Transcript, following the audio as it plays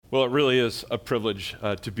Well, it really is a privilege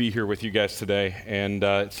to be here with you guys today, and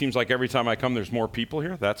it seems like every time I come, there's more people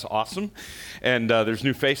here. That's awesome, and there's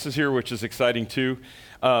new faces here, which is exciting too.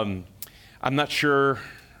 I'm not sure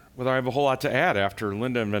whether I have a whole lot to add after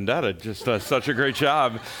Linda and Vendetta just such a great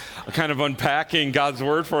job kind of unpacking God's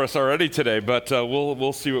Word for us already today, but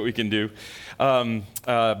we'll see what we can do.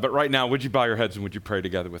 But right now, would you bow your heads and would you pray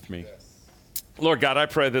together with me? Yes. Lord God, I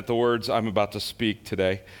pray that the words I'm about to speak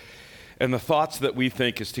today and the thoughts that we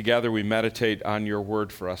think as together we meditate on your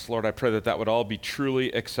word for us, Lord, I pray that that would all be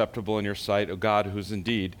truly acceptable in your sight, O God, who's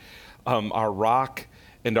indeed our rock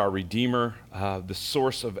and our Redeemer, the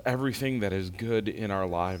source of everything that is good in our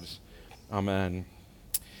lives. Amen.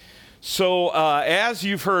 So as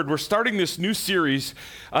you've heard, we're starting this new series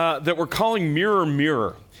that we're calling Mirror,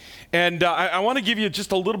 Mirror. And I want to give you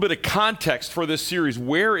just a little bit of context for this series,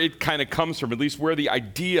 where it kind of comes from, at least where the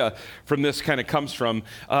idea from this kind of comes from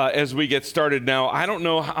as we get started. Now, I don't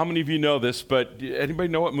know how many of you know this, but anybody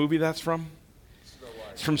know what movie that's from? Snow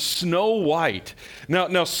White. It's from Snow White.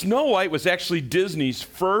 Now, Snow White was actually Disney's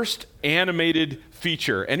first animated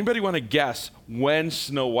feature. Anybody want to guess when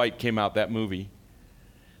Snow White came out, that movie?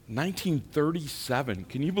 1937.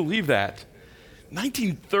 Can you believe that?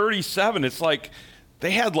 1937. It's like they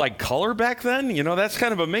had like color back then, you know. That's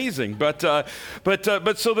kind of amazing. But so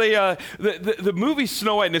the movie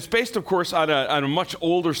Snow White, and it's based, of course, on a much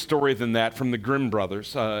older story than that from the Grimm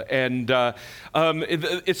brothers. It's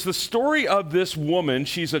the story of this woman.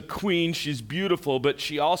 She's a queen. She's beautiful, but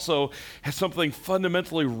she also has something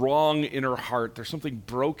fundamentally wrong in her heart. There's something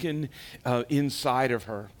broken inside of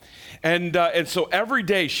her. And so every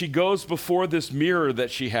day she goes before this mirror that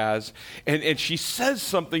she has, and she says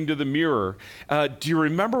something to the mirror. Do you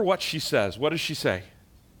remember what she says? What does she say?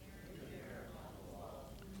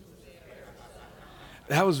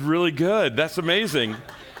 That was really good. That's amazing.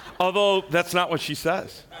 Although that's not what she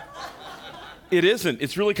says. It isn't.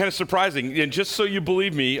 It's really kind of surprising. And just so you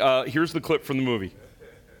believe me, here's the clip from the movie.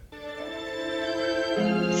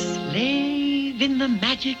 Slave in the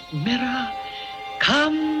magic mirror,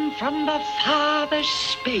 come from the farthest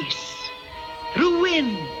space. Through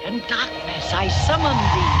wind and darkness I summon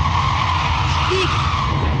thee. Speak.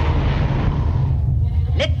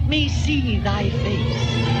 Let me see thy face.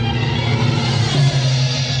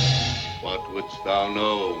 What wouldst thou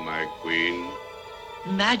know, my queen?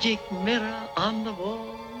 Magic mirror on the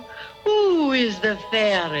wall, who is the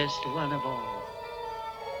fairest one of all?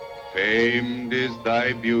 Famed is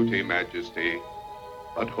thy beauty, Majesty,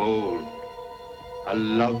 but hold, a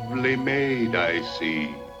lovely maid I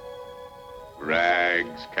see.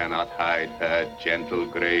 Rags cannot hide her gentle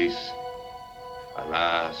grace.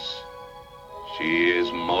 Alas, she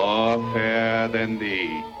is more fair than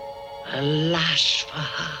thee. Alas for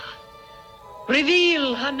her.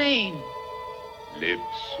 Reveal her name.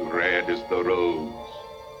 Lips red as the rose,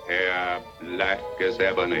 hair black as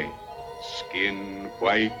ebony, skin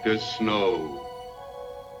white as snow.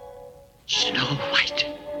 Snow White.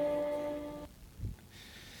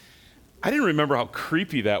 I didn't remember how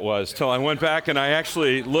creepy that was till I went back and I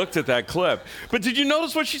actually looked at that clip. But did you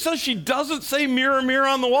notice what she says? She doesn't say mirror, mirror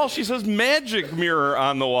on the wall. She says magic mirror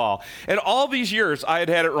on the wall. And all these years, I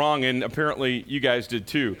had it wrong, and apparently you guys did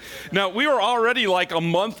too. Now, we were already like a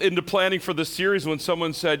month into planning for this series when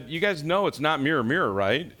someone said, you guys know it's not mirror, mirror,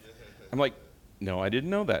 right? I'm like, no, I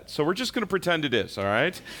didn't know that. So we're just going to pretend it is, all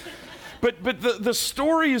right? But the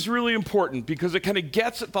story is really important because it kind of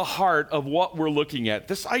gets at the heart of what we're looking at.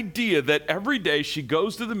 This idea that every day she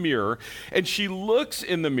goes to the mirror and she looks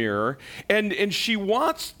in the mirror and she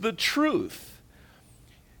wants the truth.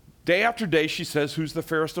 Day after day she says, who's the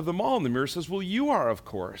fairest of them all? And the mirror says, well, you are, of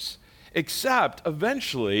course. Except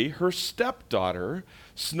eventually her stepdaughter,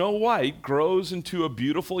 Snow White, grows into a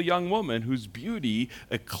beautiful young woman whose beauty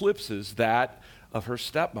eclipses that of her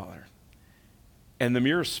stepmother. And the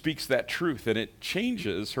mirror speaks that truth, and it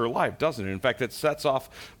changes her life, doesn't it? In fact, it sets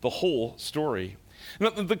off the whole story.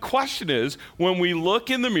 Now, the question is, when we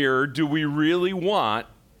look in the mirror, do we really want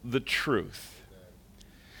the truth?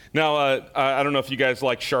 Now, I don't know if you guys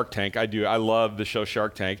like Shark Tank. I do. I love the show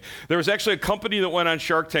Shark Tank. There was actually a company that went on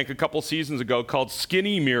Shark Tank a couple seasons ago called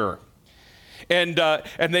Skinny Mirror. And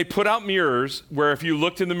they put out mirrors where if you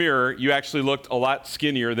looked in the mirror, you actually looked a lot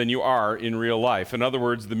skinnier than you are in real life. In other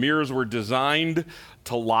words, the mirrors were designed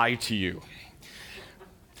to lie to you.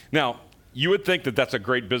 Now, you would think that that's a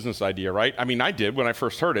great business idea, right? I mean, I did when I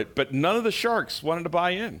first heard it, but none of the sharks wanted to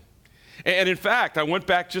buy in. And in fact, I went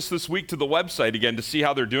back just this week to the website again to see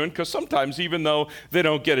how they're doing, because sometimes even though they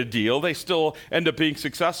don't get a deal, they still end up being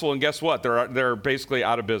successful. And guess what? They're basically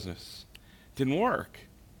out of business. Didn't work.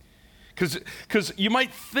 Because you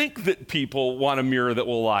might think that people want a mirror that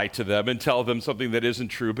will lie to them and tell them something that isn't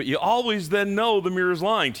true, but you always then know the mirror's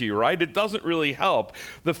lying to you, right? It doesn't really help.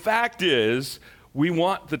 The fact is, we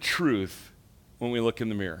want the truth when we look in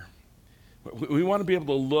the mirror. We want to be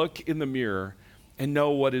able to look in the mirror and know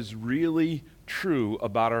what is really true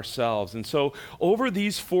about ourselves. And so over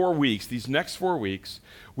these 4 weeks, these next 4 weeks,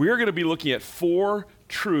 we are going to be looking at 4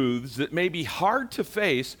 truths that may be hard to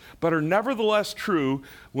face, but are nevertheless true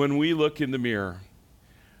when we look in the mirror.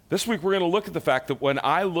 This week, we're going to look at the fact that when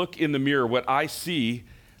I look in the mirror, what I see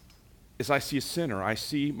is I see a sinner. I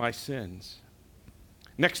see my sins.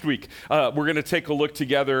 Next week, we're going to take a look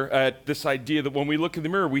together at this idea that when we look in the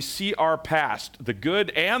mirror, we see our past, the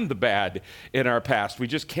good and the bad in our past. We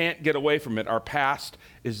just can't get away from it. Our past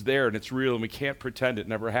is there, and it's real, and we can't pretend it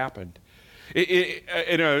never happened.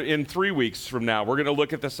 In 3 weeks from now, we're going to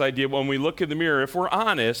look at this idea when we look in the mirror. If we're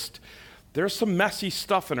honest, there's some messy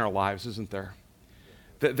stuff in our lives, isn't there?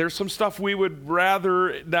 There's some stuff we would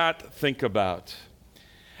rather not think about.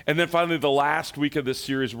 And then finally, the last week of this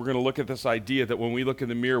series, we're going to look at this idea that when we look in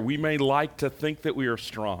the mirror, we may like to think that we are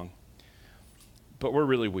strong, but we're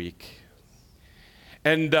really weak.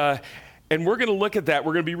 And we're going to look at that.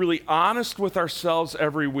 We're going to be really honest with ourselves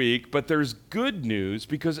every week, but there's good news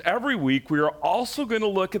because every week we are also going to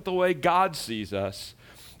look at the way God sees us,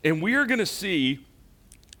 and we are going to see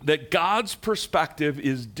that God's perspective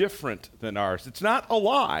is different than ours. It's not a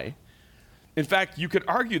lie. In fact, you could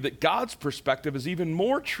argue that God's perspective is even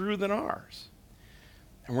more true than ours.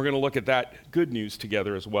 And we're going to look at that good news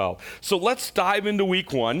together as well. So let's dive into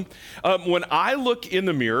week 1. When I look in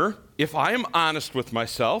the mirror, if I am honest with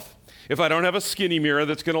myself, if I don't have a skinny mirror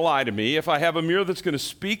that's going to lie to me, if I have a mirror that's going to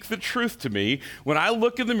speak the truth to me, when I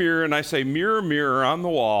look in the mirror and I say, mirror, mirror on the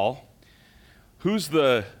wall, who's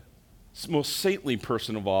the most saintly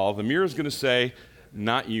person of all? The mirror is going to say,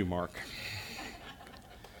 not you, Mark.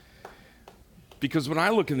 Because when I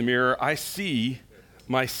look in the mirror, I see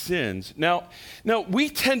my sins. Now, we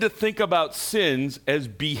tend to think about sins as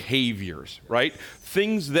behaviors, right?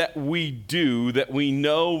 Things that we do that we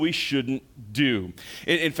know we shouldn't do.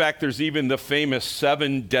 In fact, there's even the famous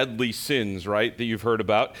 7 deadly sins, right, that you've heard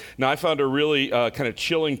about. Now, I found a really kind of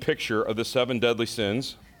chilling picture of the 7 deadly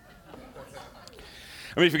sins.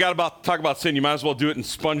 I mean, if you got to talk about sin, you might as well do it in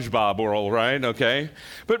SpongeBob world, right? Okay?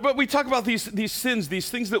 But we talk about these sins, these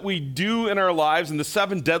things that we do in our lives, and the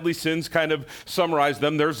 7 deadly sins kind of summarize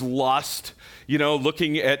them. There's lust,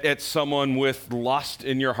 looking at someone with lust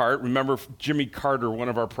in your heart. Remember Jimmy Carter, one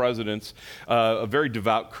of our presidents, a very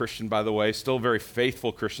devout Christian, by the way, still a very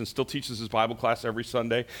faithful Christian, still teaches his Bible class every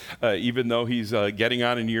Sunday, even though he's getting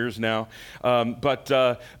on in years now.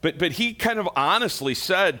 But he kind of honestly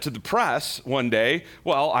said to the press one day,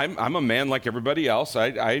 well, I'm a man like everybody else.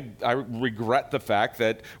 I regret the fact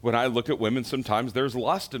that when I look at women, sometimes there's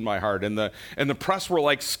lust in my heart. And the press were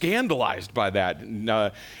like scandalized by that. And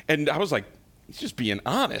I was like, he's just being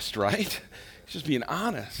honest, right? He's just being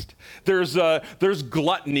honest. There's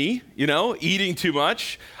gluttony, eating too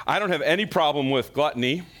much. I don't have any problem with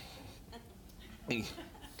gluttony.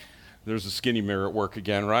 There's a skinny mirror at work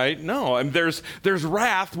again, right? No, and there's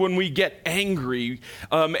wrath when we get angry,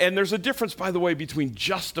 and there's a difference, by the way, between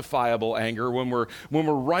justifiable anger when we're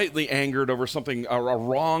rightly angered over something, a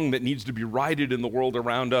wrong that needs to be righted in the world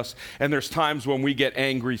around us, and there's times when we get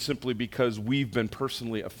angry simply because we've been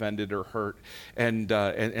personally offended or hurt, and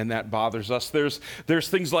that bothers us. There's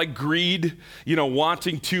things like greed,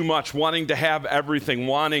 wanting too much, wanting to have everything,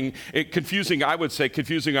 confusing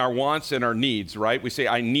our wants and our needs, right? We say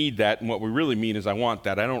I need that. And what we really mean is I want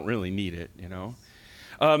that. I don't really need it,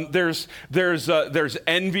 There's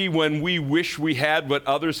envy when we wish we had what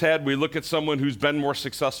others had. We look at someone who's been more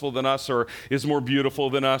successful than us or is more beautiful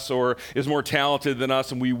than us or is more talented than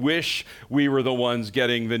us, and we wish we were the ones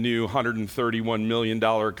getting the new $131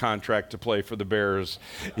 million contract to play for the Bears,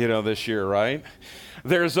 this year, right?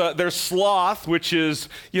 There's sloth, which is,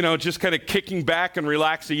 just kind of kicking back and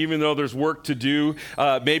relaxing even though there's work to do,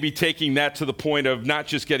 maybe taking that to the point of not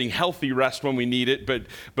just getting healthy rest when we need it,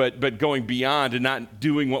 but going beyond and not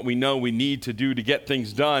doing what we know we need to do to get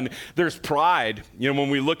things done. There's pride, when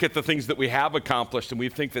we look at the things that we have accomplished and we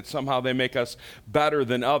think that somehow they make us better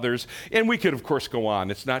than others. And we could, of course, go on.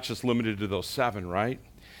 It's not just limited to those 7, right?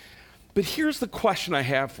 But here's the question I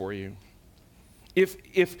have for you.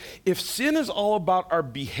 If sin is all about our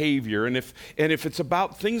behavior, and if it's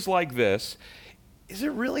about things like this, is it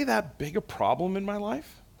really that big a problem in my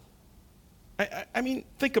life? I mean,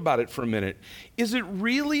 think about it for a minute. Is it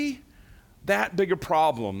really that big a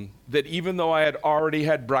problem that even though I had already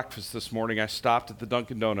had breakfast this morning, I stopped at the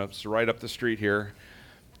Dunkin' Donuts right up the street here,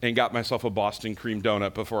 and got myself a Boston cream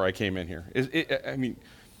donut before I came in here.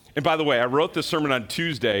 And by the way, I wrote this sermon on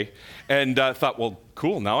Tuesday and thought, well,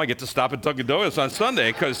 cool, now I get to stop at Dunkin' Donuts on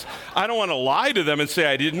Sunday because I don't want to lie to them and say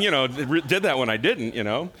I didn't, did that when I didn't,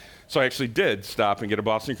 So I actually did stop and get a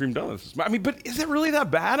Boston cream donut. But is it really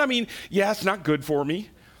that bad? Yeah, it's not good for me.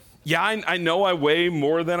 Yeah, I know I weigh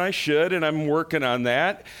more than I should, and I'm working on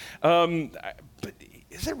that. But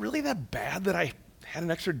is it really that bad that I had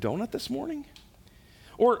an extra donut this morning?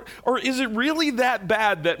 Or is it really that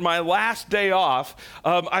bad that my last day off,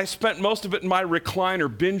 I spent most of it in my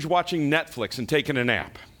recliner binge watching Netflix and taking a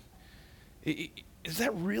nap? Is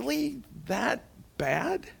that really that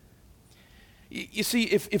bad? You see,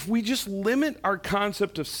 if we just limit our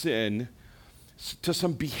concept of sin to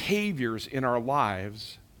some behaviors in our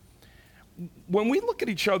lives, when we look at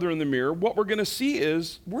each other in the mirror, what we're going to see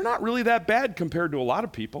is we're not really that bad compared to a lot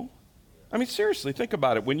of people. Seriously, think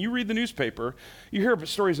about it. When you read the newspaper, you hear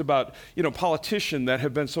stories about, politicians that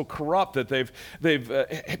have been so corrupt that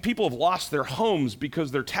people have lost their homes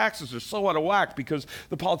because their taxes are so out of whack because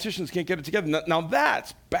the politicians can't get it together. Now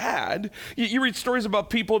that's bad. You read stories about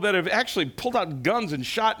people that have actually pulled out guns and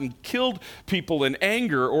shot and killed people in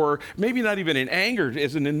anger, or maybe not even in anger,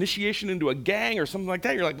 as an initiation into a gang or something like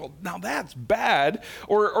that. You're like, well, now that's bad.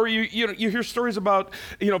 Or you hear stories about,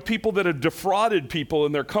 people that have defrauded people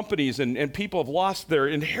in their companies and people have lost their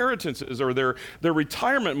inheritances or their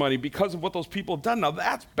retirement money because of what those people have done. Now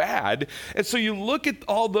that's bad. And so you look at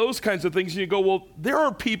all those kinds of things and you go, well, there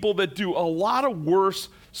are people that do a lot of worse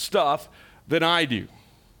stuff than I do.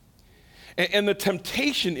 And the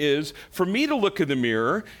temptation is for me to look in the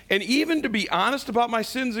mirror and even to be honest about my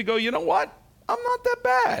sins and go, you know what? I'm not that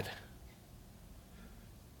bad.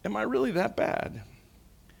 Am I really that bad?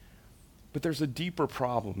 But there's a deeper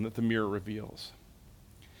problem that the mirror reveals.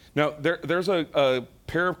 Now, there's a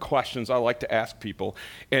pair of questions I like to ask people,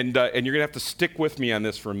 and you're going to have to stick with me on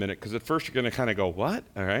this for a minute, because at first you're going to kind of go, what?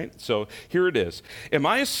 All right, so here it is. Am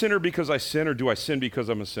I a sinner because I sin, or do I sin because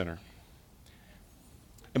I'm a sinner?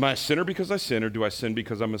 Am I a sinner because I sin, or do I sin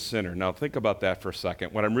because I'm a sinner? Now, think about that for a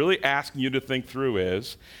second. What I'm really asking you to think through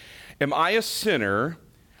is, am I a sinner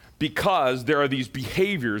because there are these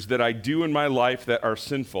behaviors that I do in my life that are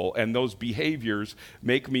sinful, and those behaviors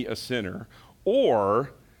make me a sinner?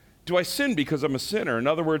 Or do I sin because I'm a sinner? In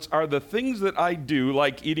other words, are the things that I do,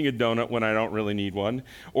 like eating a donut when I don't really need one,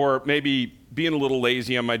 or maybe being a little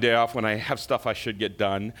lazy on my day off when I have stuff I should get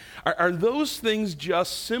done, are those things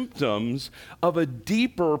just symptoms of a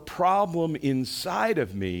deeper problem inside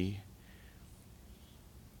of me?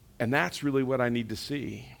 And that's really what I need to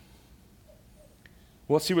see.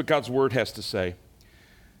 Well, let's see what God's word has to say.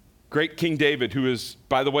 Great King David, who is,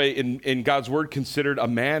 by the way, in God's word considered a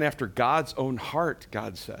man after God's own heart,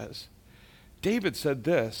 God says. David said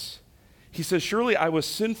this. He says, surely I was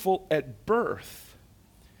sinful at birth.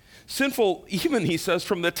 Sinful even, he says,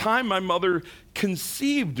 from the time my mother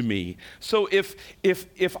conceived me. So if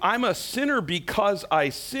I'm a sinner because I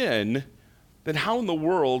sin, then how in the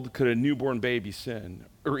world could a newborn baby sin?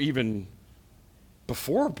 Or even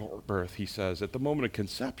before birth, he says, at the moment of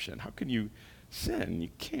conception. How can you sin? You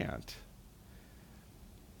can't.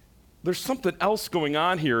 There's something else going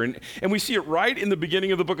on here, and we see it right in the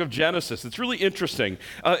beginning of the book of Genesis. It's really interesting.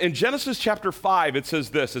 In Genesis chapter 5, it says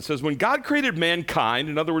this. It says, when God created mankind,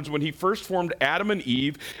 in other words, when he first formed Adam and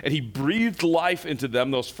Eve, and he breathed life into them,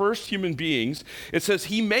 those first human beings, it says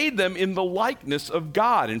he made them in the likeness of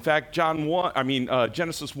God. In fact,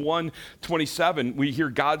 Genesis 1:27, we hear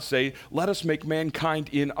God say, let us make mankind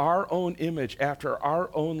in our own image, after our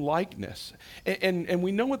own likeness. And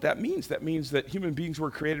we know what that means. That means that human beings were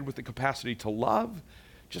created with the capacity to love,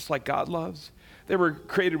 just like God loves. They were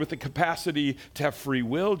created with the capacity to have free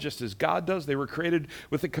will, just as God does. They were created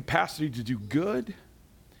with the capacity to do good.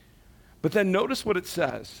 But then notice what it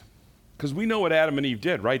says, because we know what Adam and Eve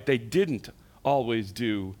did, right? They didn't always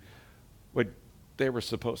do what they were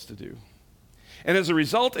supposed to do. And as a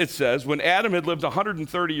result, it says, when Adam had lived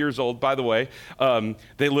 130 years old, by the way,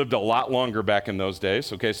 they lived a lot longer back in those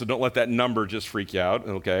days, okay? So don't let that number just freak you out,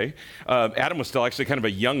 okay? Adam was still actually kind of a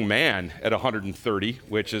young man at 130,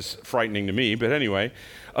 which is frightening to me, but anyway.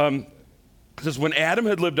 It says, when Adam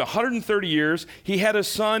had lived 130 years, he had a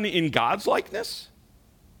son in God's likeness?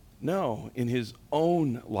 No, in his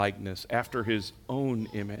own likeness, after his own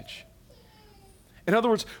image. In other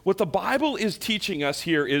words, what the Bible is teaching us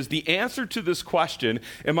here is the answer to this question,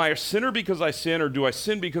 am I a sinner because I sin, or do I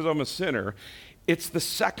sin because I'm a sinner, It's the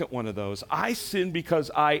second one of those. I sin because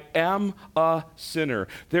I am a sinner.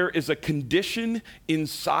 There is a condition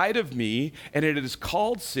inside of me, and it is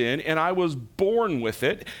called sin, and I was born with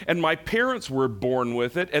it, and my parents were born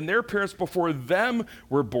with it, and their parents before them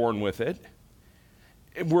were born with it.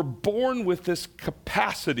 And we're born with this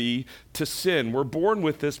capacity to sin. We're born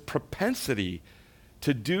with this propensity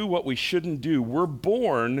to do what we shouldn't do. We're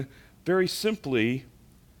born, very simply,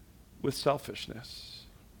 with selfishness.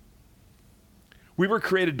 We were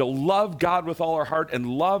created to love God with all our heart and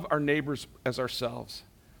love our neighbors as ourselves.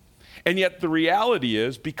 And yet the reality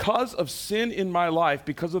is, because of sin in my life,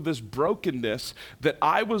 because of this brokenness that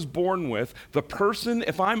I was born with, the person,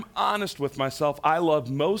 if I'm honest with myself, I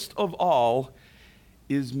love most of all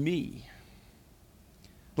is me.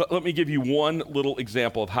 Let me give you one little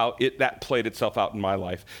example of how that played itself out in my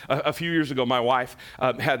life. A few years ago, my wife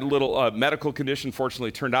had a little medical condition.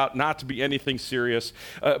 Fortunately, turned out not to be anything serious.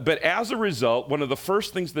 But as a result, one of the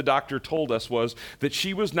first things the doctor told us was that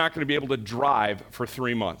she was not going to be able to drive for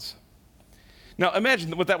 3 months. Now,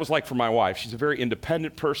 imagine what that was like for my wife. She's a very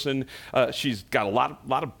independent person. She's got a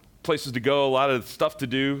lot of places to go, a lot of stuff to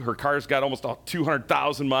do. Her car's got almost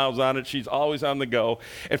 200,000 miles on it. She's always on the go.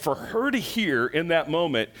 And for her to hear in that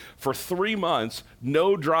moment, for 3 months,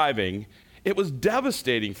 no driving, it was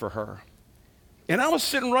devastating for her. And I was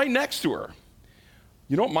sitting right next to her.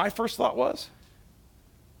 You know what my first thought was?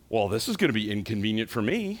 Well, this is going to be inconvenient for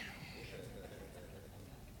me.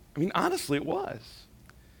 I mean, honestly, it was.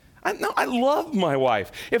 I love my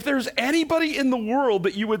wife. If there's anybody in the world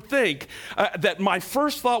that you would think that my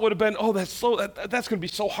first thought would have been, oh, that's going to be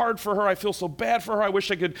so hard for her. I feel so bad for her. I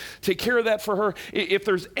wish I could take care of that for her. If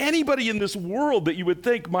there's anybody in this world that you would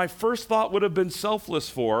think my first thought would have been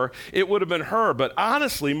selfless for, it would have been her. But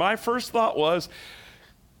honestly, my first thought was,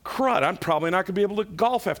 crud, I'm probably not going to be able to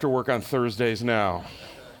golf after work on Thursdays now.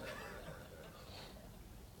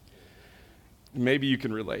 Maybe you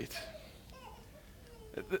can relate.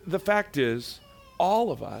 The fact is,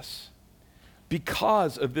 all of us,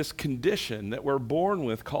 because of this condition that we're born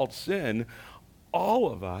with called sin,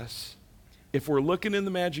 all of us, if we're looking in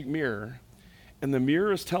the magic mirror and the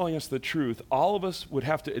mirror is telling us the truth, all of us would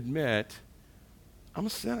have to admit, I'm a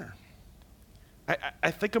sinner.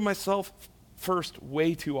 I think of myself first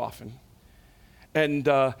way too often. And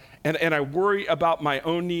I worry about my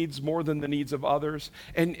own needs more than the needs of others.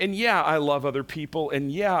 And yeah, I love other people.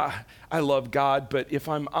 And yeah, I love God. But if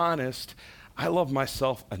I'm honest, I love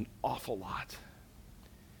myself an awful lot.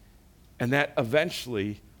 And that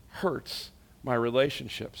eventually hurts my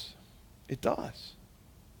relationships. It does.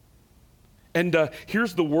 And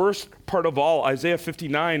here's the worst part of all. Isaiah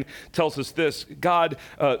 59 tells us this. God,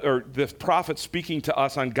 or the prophet speaking to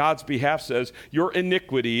us on God's behalf says, your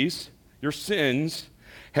iniquities, your sins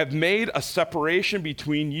have made a separation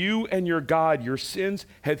between you and your God. Your sins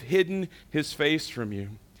have hidden his face from you.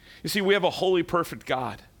 You see, we have a holy, perfect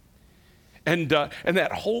God. And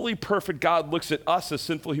that holy, perfect God looks at us as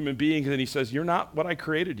sinful human beings and he says, you're not what I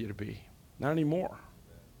created you to be. Not anymore.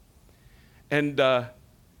 And as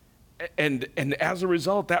a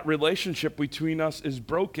result, that relationship between us is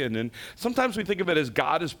broken. And sometimes we think of it as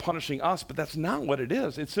God is punishing us, but that's not what it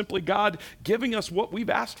is. It's simply God giving us what we've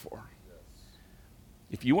asked for.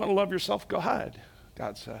 If you want to love yourself, go ahead,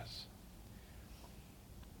 God says.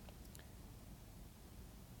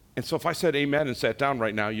 And so if I said amen and sat down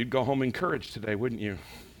right now, you'd go home encouraged today, wouldn't you?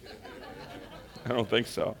 I don't think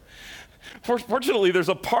so. Fortunately, there's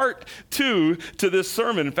a part 2 to this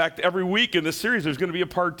sermon. In fact, every week in this series, there's going to be a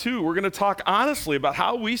part 2. We're going to talk honestly about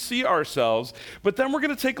how we see ourselves, but then we're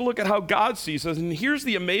going to take a look at how God sees us. And here's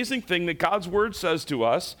the amazing thing that God's word says to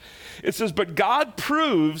us. It says, but God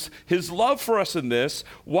proves his love for us in this,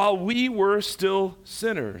 while we were still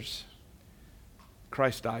sinners,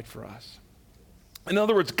 Christ died for us. In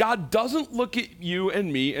other words, God doesn't look at you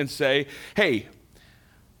and me and say, hey,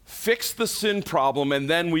 fix the sin problem and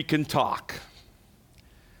then we can talk.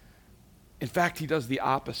 In fact, he does the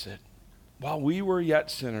opposite. While we were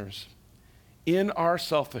yet sinners, in our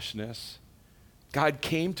selfishness, God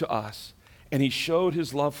came to us and he showed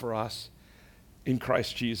his love for us in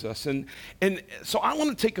Christ Jesus. And so I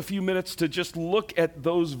want to take a few minutes to just look at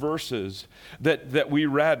those verses that we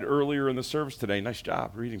read earlier in the service today. Nice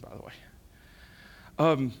job reading, by the way.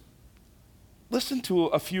 Listen to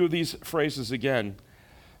a few of these phrases again.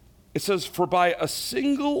 It says, for by a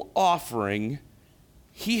single offering,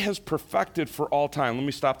 he has perfected for all time. Let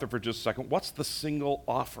me stop there for just a second. What's the single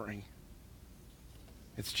offering?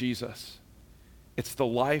 It's Jesus. It's the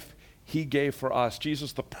life he gave for us.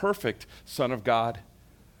 Jesus, the perfect Son of God,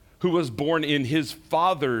 who was born in his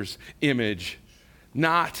Father's image,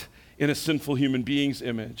 not in a sinful human being's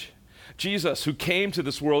image. Jesus, who came to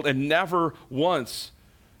this world and never once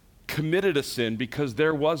committed a sin because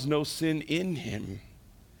there was no sin in him.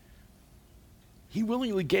 He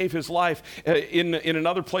willingly gave his life. In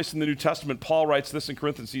another place in the New Testament, Paul writes this in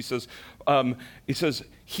Corinthians. He says,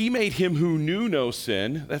 he made him who knew no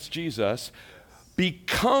sin, that's Jesus,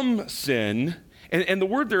 become sin. And the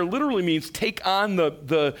word there literally means take on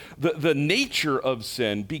the nature of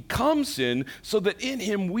sin, become sin, so that in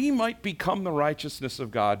him we might become the righteousness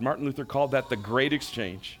of God. Martin Luther called that the great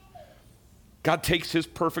exchange. God takes his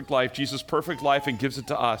perfect life, Jesus' perfect life, and gives it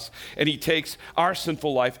to us. And he takes our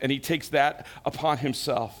sinful life and he takes that upon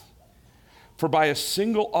himself. For by a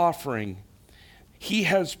single offering, he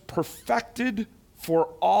has perfected for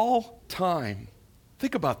all time.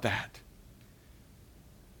 Think about that.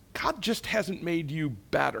 God just hasn't made you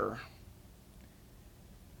better.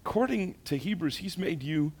 According to Hebrews, he's made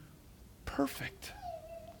you perfect.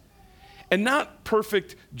 And not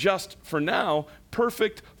perfect just for now,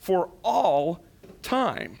 perfect for all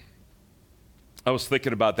time. I was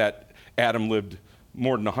thinking about that. Adam lived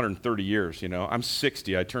more than 130 years, you know. I'm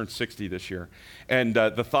 60. I turned 60 this year. And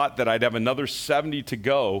the thought that I'd have another 70 to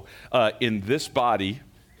go in this body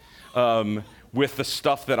with the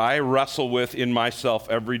stuff that I wrestle with in myself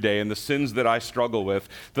every day and the sins that I struggle with,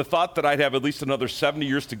 the thought that I'd have at least another 70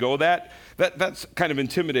 years to go, that's kind of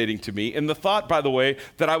intimidating to me. And the thought, by the way,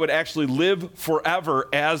 that I would actually live forever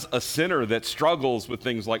as a sinner that struggles with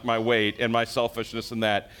things like my weight and my selfishness and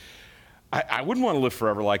that, I wouldn't want to live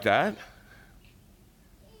forever like that.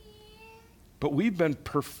 But we've been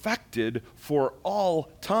perfected for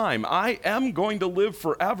all time. I am going to live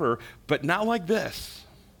forever, but not like this.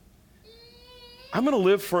 I'm going to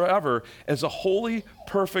live forever as a holy,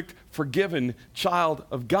 perfect, forgiven child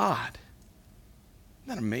of God. Isn't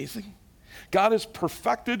that amazing? God has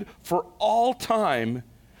perfected for all time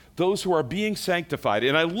those who are being sanctified.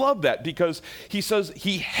 And I love that because he says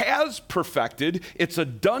he has perfected. It's a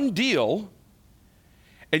done deal.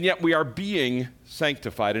 And yet we are being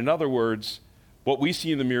sanctified. In other words, what we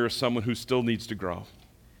see in the mirror is someone who still needs to grow.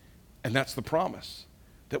 And that's the promise,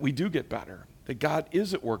 that we do get better. That God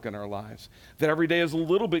is at work in our lives, that every day is a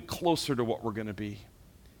little bit closer to what we're going to be.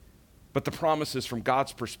 But the promise is, from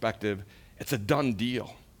God's perspective, it's a done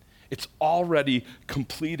deal. It's already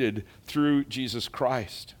completed through Jesus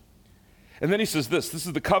Christ. And then he says this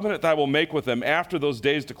is the covenant that I will make with them after those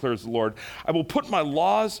days, declares the Lord. I will put my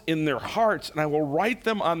laws in their hearts and I will write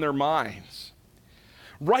them on their minds.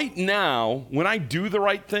 Right now, when I do the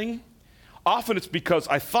right thing, often it's because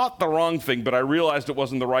I thought the wrong thing, but I realized it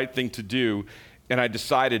wasn't the right thing to do, and I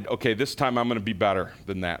decided, okay, this time I'm going to be better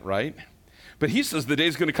than that, right? But he says the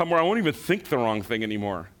day's going to come where I won't even think the wrong thing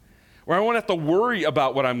anymore, where I won't have to worry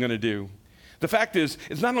about what I'm going to do. The fact is,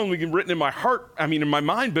 it's not only written in my heart, in my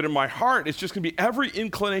mind, but in my heart, it's just going to be every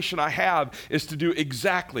inclination I have is to do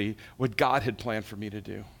exactly what God had planned for me to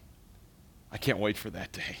do. I can't wait for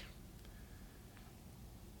that day.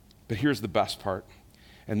 But here's the best part.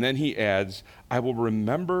 And then he adds, I will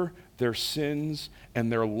remember their sins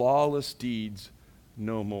and their lawless deeds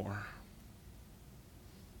no more.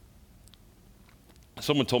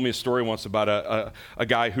 Someone told me a story once about a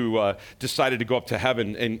guy who decided to go up to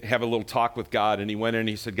heaven and have a little talk with God. And he went in and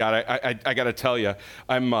he said, God, I got to tell you,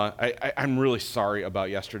 I'm really sorry about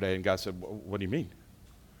yesterday. And God said, what do you mean?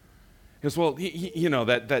 He goes, well,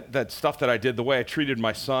 that stuff that I did, the way I treated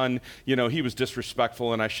my son, he was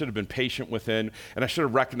disrespectful, and I should have been patient with him, and I should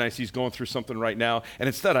have recognized he's going through something right now. And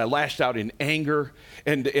instead, I lashed out in anger,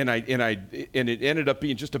 and it ended up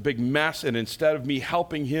being just a big mess. And instead of me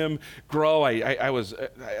helping him grow, I was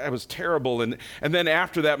terrible. And then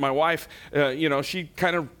after that, my wife, she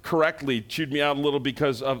kind of correctly chewed me out a little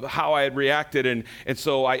because of how I had reacted, and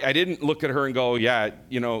so I didn't look at her and go, yeah,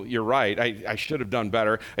 you're right. I should have done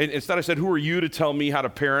better. And instead, I said, who are you to tell me how to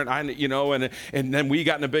parent? And then we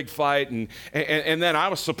got in a big fight, and then I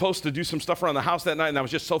was supposed to do some stuff around the house that night, and I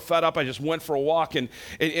was just so fed up. I just went for a walk, and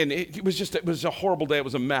it was a horrible day. It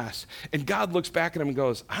was a mess. And God looks back at him and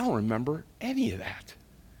goes, I don't remember any of that.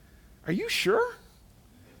 Are you sure?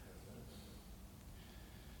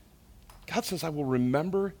 God says, I will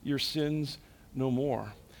remember your sins no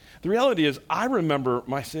more. The reality is, I remember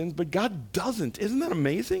my sins, but God doesn't. Isn't that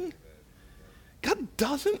amazing? God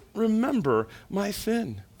doesn't remember my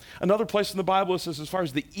sin. Another place in the Bible, it says, as far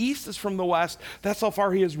as the east is from the west, that's how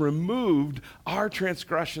far he has removed our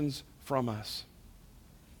transgressions from us.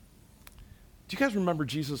 Do you guys remember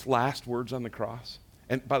Jesus' last words on the cross?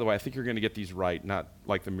 And by the way, I think you're going to get these right, not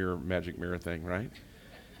like the magic mirror thing, right?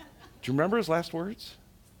 Do you remember his last words?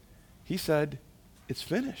 He said, it's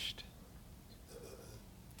finished.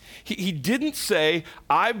 He didn't say,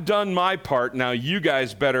 I've done my part, now you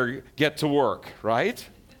guys better get to work, right?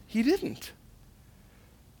 He didn't.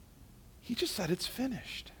 He just said it's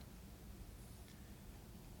finished.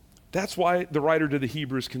 That's why the writer to the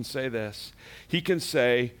Hebrews can say this. He can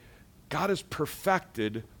say, God has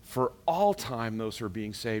perfected for all time those who are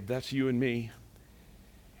being saved. That's you and me.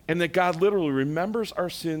 And that God literally remembers our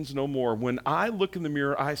sins no more. When I look in the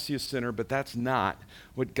mirror, I see a sinner, but that's not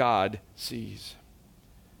what God sees.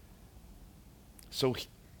 So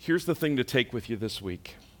here's the thing to take with you this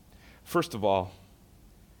week. First of all,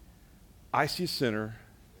 I see a sinner.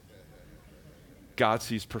 God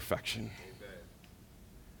sees perfection.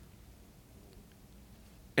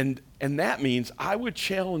 And that means I would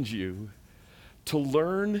challenge you to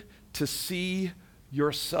learn to see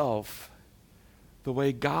yourself the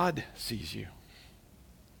way God sees you.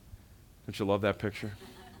 Don't you love that picture?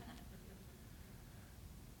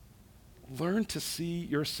 Learn to see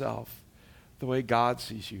yourself the way God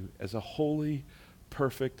sees you, as a holy,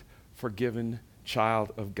 perfect, forgiven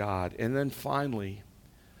child of God. And then finally,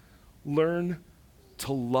 learn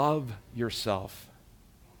to love yourself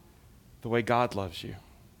the way God loves you.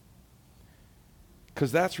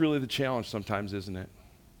 Because that's really the challenge sometimes, isn't it?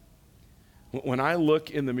 When I look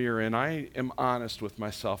in the mirror and I am honest with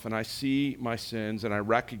myself and I see my sins and I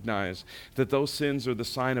recognize that those sins are the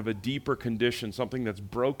sign of a deeper condition, something that's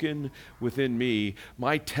broken within me,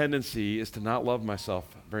 my tendency is to not love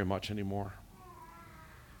myself very much anymore.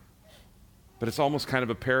 But it's almost kind of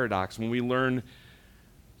a paradox. When we learn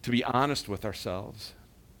to be honest with ourselves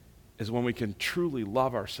is when we can truly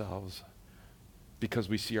love ourselves because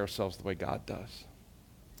we see ourselves the way God does.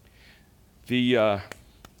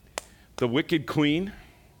 The wicked queen,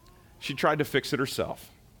 she tried to fix it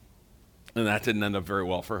herself. And that didn't end up very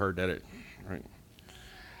well for her, did it? Right?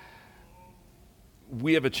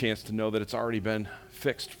 We have a chance to know that it's already been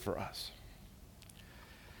fixed for us.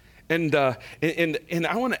 And I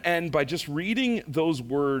want to end by just reading those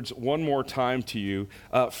words one more time to you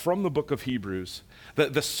from the book of Hebrews,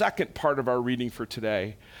 the second part of our reading for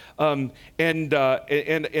today. And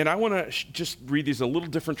I want to just read these a little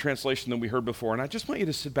different translation than we heard before. And I just want you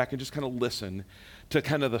to sit back and just kind of listen to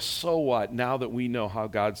kind of the so what now that we know how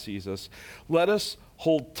God sees us. Let us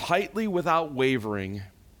hold tightly without wavering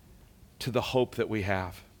to the hope that we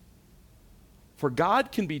have. For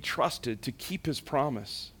God can be trusted to keep his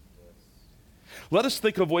promise. Let us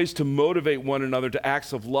think of ways to motivate one another to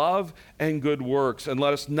acts of love and good works. And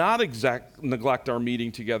let us not neglect our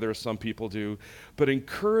meeting together as some people do, but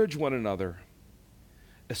encourage one another,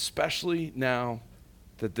 especially now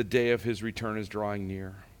that the day of his return is drawing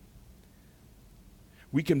near.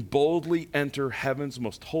 We can boldly enter heaven's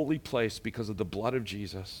most holy place because of the blood of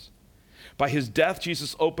Jesus. By his death,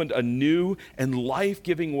 Jesus opened a new and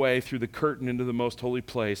life-giving way through the curtain into the most holy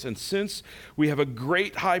place. And since we have a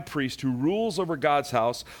great high priest who rules over God's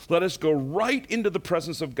house, let us go right into the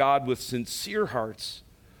presence of God with sincere hearts,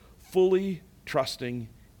 fully trusting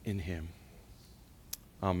in him.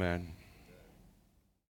 Amen.